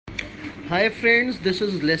Hi friends, this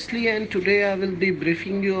is Leslie and today I will be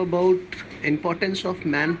briefing you about importance of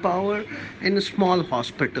manpower in a small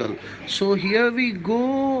hospital. So here we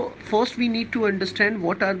go. First we need to understand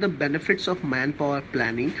what are the benefits of manpower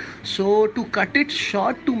planning. So to cut it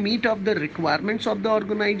short, to meet up the requirements of the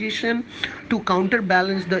organization, to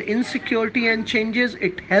counterbalance the insecurity and changes,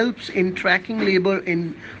 it helps in tracking labor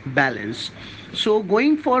in balance. So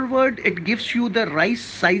going forward, it gives you the right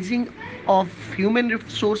sizing of human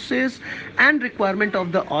resources and requirement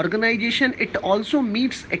of the organization. It also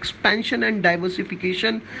meets expansion and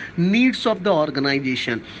diversification needs of the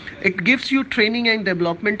organization. It gives you training and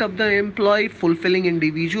development of the employee, fulfilling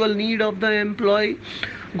individual need of the employee.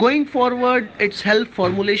 Going forward, it's help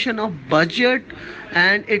formulation of budget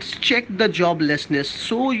and it's check the joblessness.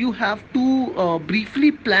 So you have to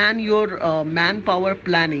briefly plan your manpower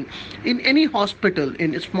planning in any hospital,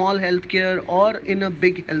 in a small healthcare or in a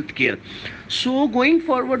big healthcare. So going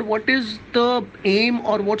forward, what is the aim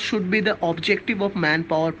or what should be the objective of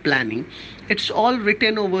manpower planning? It's all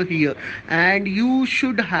written over here, and you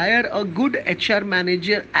should hire a good HR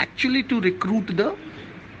manager actually to recruit the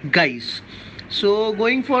guys. So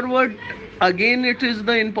going forward, again it is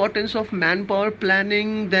the importance of manpower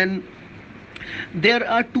planning. Then there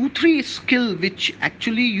are two three skill which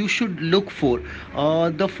actually you should look for.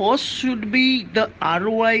 The first should be the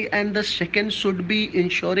ROI and the second should be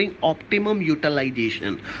ensuring optimum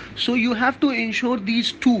utilization. So you have to ensure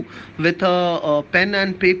these two with a pen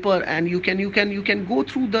and paper, and you can go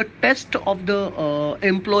through the test of the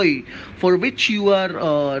employee for which you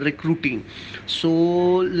are recruiting.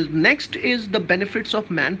 So next is the benefits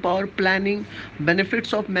of manpower planning.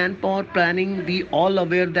 Benefits of manpower planning, we all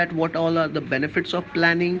aware that what all are the benefits of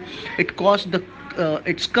planning. It cuts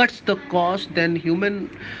the cost. Then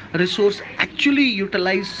human resource actually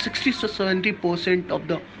utilize 60 to 70% of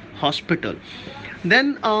the hospital.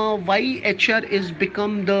 Then why HR is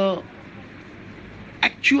become the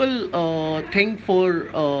actual thing for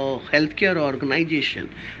healthcare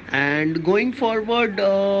organization. And going forward,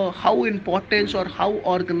 how important or how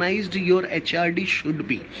organized your HRD should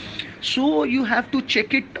be. So you have to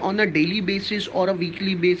check it on a daily basis or a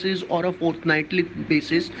weekly basis or a fortnightly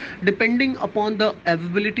basis, depending upon the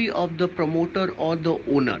availability of the promoter or the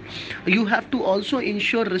owner. You have to also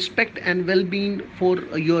ensure respect and well-being for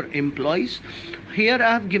your employees. Here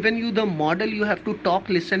I have given you the model. You have to talk,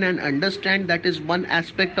 listen and understand. That is one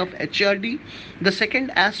aspect of HRD. The second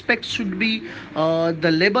aspect should be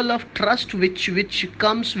the level of trust which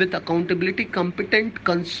comes with accountability, competent,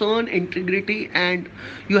 concern, integrity, and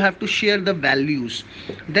you have to share the values.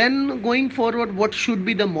 Then going forward, what should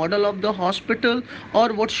be the model of the hospital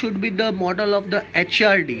or what should be the model of the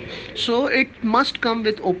HRD? So it must come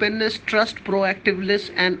with openness, trust, proactiveness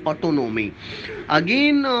and autonomy.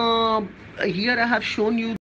 Again, here I have shown you